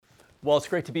Well, it's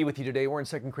great to be with you today. We're in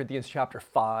 2 Corinthians chapter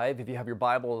 5. If you have your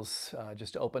Bibles,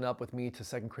 just open up with me to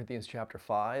 2 Corinthians chapter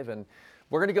 5. And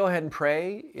we're going to go ahead and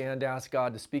pray and ask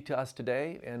God to speak to us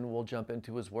today, and we'll jump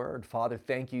into His Word. Father,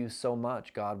 thank you so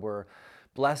much, God. We're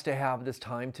blessed to have this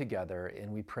time together,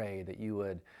 and we pray that you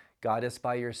would guide us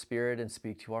by your Spirit and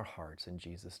speak to our hearts. In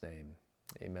Jesus' name,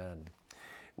 amen.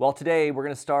 Well, today we're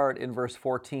going to start in verse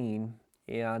 14,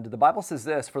 and the Bible says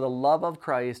this: "For the love of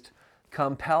Christ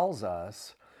compels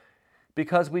us,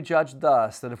 because we judge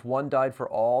thus, that if one died for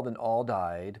all, then all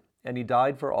died. And he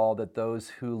died for all, that those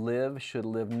who live should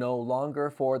live no longer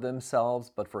for themselves,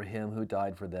 but for him who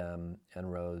died for them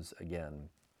and rose again."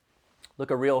 Look,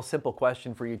 a real simple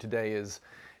question for you today is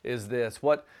this: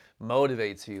 what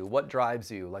motivates you? What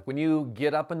drives you? Like when you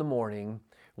get up in the morning,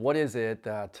 what is it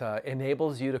that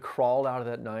enables you to crawl out of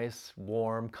that nice,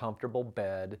 warm, comfortable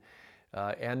bed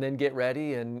and then get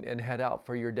ready and head out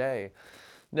for your day?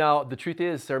 Now, the truth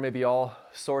is, there may be all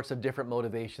sorts of different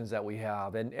motivations that we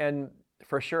have, and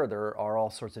for sure there are all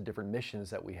sorts of different missions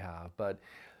that we have. But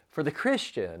for the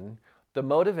Christian, the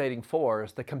motivating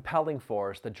force, the compelling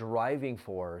force, the driving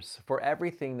force for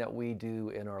everything that we do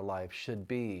in our life should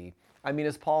be,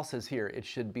 as Paul says here, it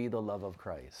should be the love of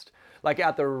Christ. Like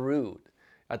at the root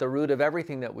of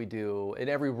everything that we do, in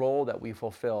every role that we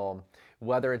fulfill,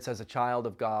 whether it's as a child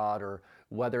of God or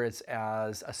whether it's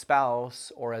as a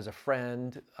spouse or as a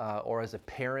friend or as a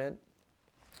parent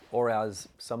or as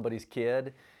somebody's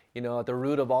kid, at the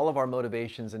root of all of our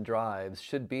motivations and drives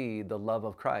should be the love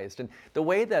of Christ. And the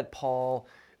way that Paul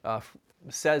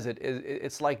says it,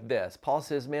 it's like this. Paul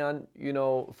says, man,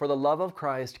 for the love of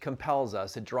Christ compels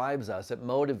us, it drives us, it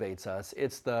motivates us.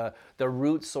 It's the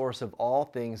root source of all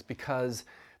things, because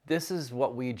this is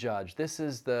what we judge. This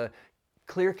is the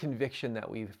clear conviction that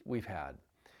we've had.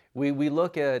 We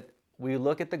look at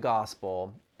the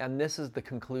gospel, and this is the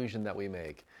conclusion that we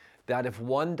make: that if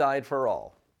one died for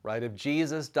all, right? If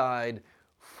Jesus died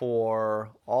for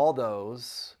all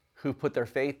those who put their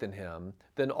faith in him,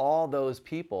 then all those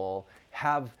people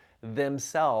have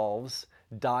themselves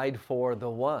died for the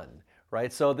one,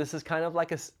 right? So this is kind of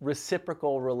like a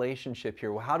reciprocal relationship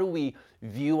here. How do we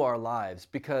view our lives?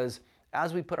 Because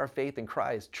as we put our faith in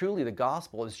Christ, truly the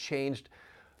gospel has changed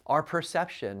our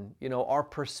perception, our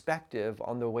perspective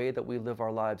on the way that we live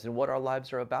our lives and what our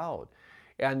lives are about.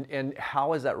 And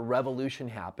how has that revolution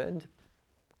happened?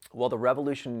 Well, the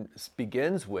revolution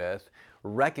begins with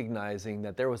recognizing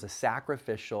that there was a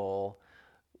sacrificial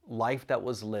life that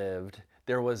was lived.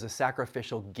 There was a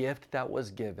sacrificial gift that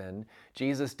was given.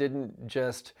 Jesus didn't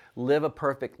just live a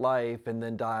perfect life and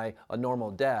then die a normal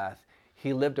death.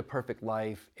 He lived a perfect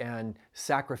life and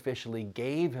sacrificially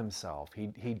gave himself.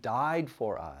 He died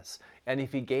for us. And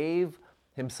if he gave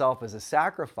himself as a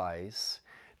sacrifice,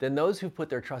 then those who put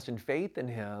their trust and faith in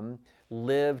him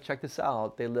live, check this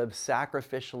out, they live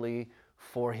sacrificially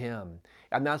for him.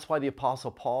 And that's why the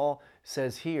Apostle Paul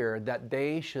says here that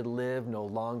they should live no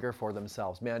longer for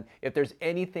themselves. Man, if there's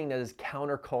anything that is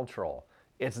countercultural,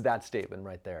 it's that statement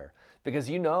right there. Because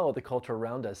the culture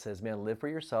around us says, man, live for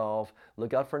yourself,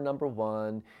 look out for number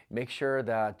one, make sure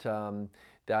that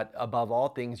that above all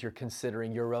things you're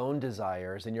considering your own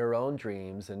desires and your own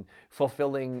dreams and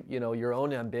fulfilling, your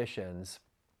own ambitions.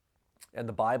 And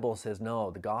the Bible says, no,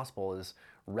 the gospel has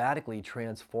radically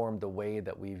transformed the way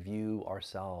that we view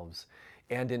ourselves.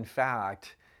 And in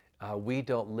fact, we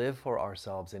don't live for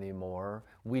ourselves anymore.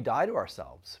 We die to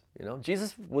ourselves.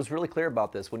 Jesus was really clear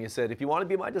about this when he said, if you want to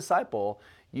be my disciple,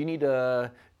 you need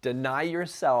to deny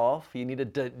yourself. You need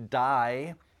to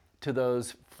die to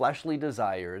those fleshly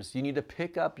desires. You need to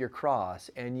pick up your cross,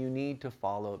 and you need to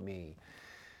follow me.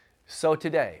 So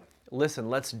today, listen,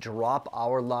 let's drop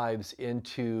our lives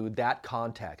into that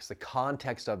context, the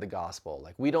context of the gospel.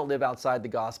 Like, we don't live outside the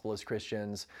gospel as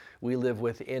Christians. We live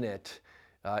within it.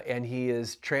 And he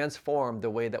has transformed the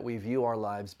way that we view our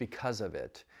lives because of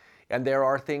it. And there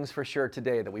are things for sure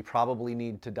today that we probably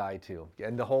need to die to.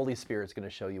 And the Holy Spirit's going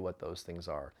to show you what those things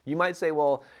are. You might say,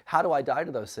 well, how do I die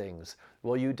to those things?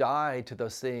 Well, you die to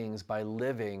those things by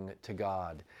living to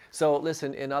God. So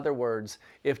listen, in other words,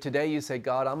 if today you say,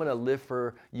 God, I'm going to live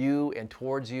for you and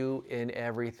towards you in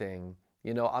everything.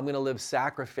 I'm going to live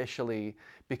sacrificially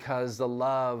because the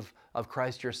love of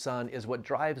Christ your Son is what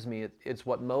drives me. It's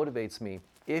what motivates me.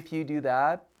 If you do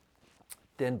that,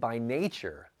 then by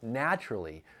nature,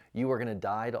 naturally, you are going to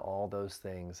die to all those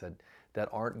things that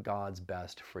aren't God's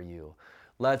best for you.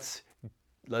 Let's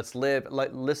live.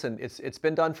 Listen, it's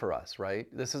been done for us, right?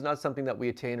 This is not something that we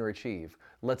attain or achieve.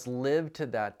 Let's live to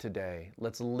that today.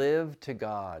 Let's live to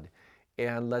God,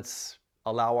 and let's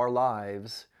allow our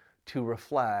lives to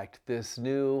reflect this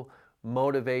new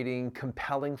motivating,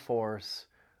 compelling force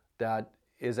that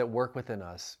is at work within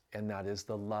us, and that is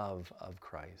the love of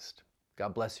Christ.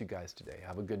 God bless you guys today.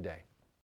 Have a good day.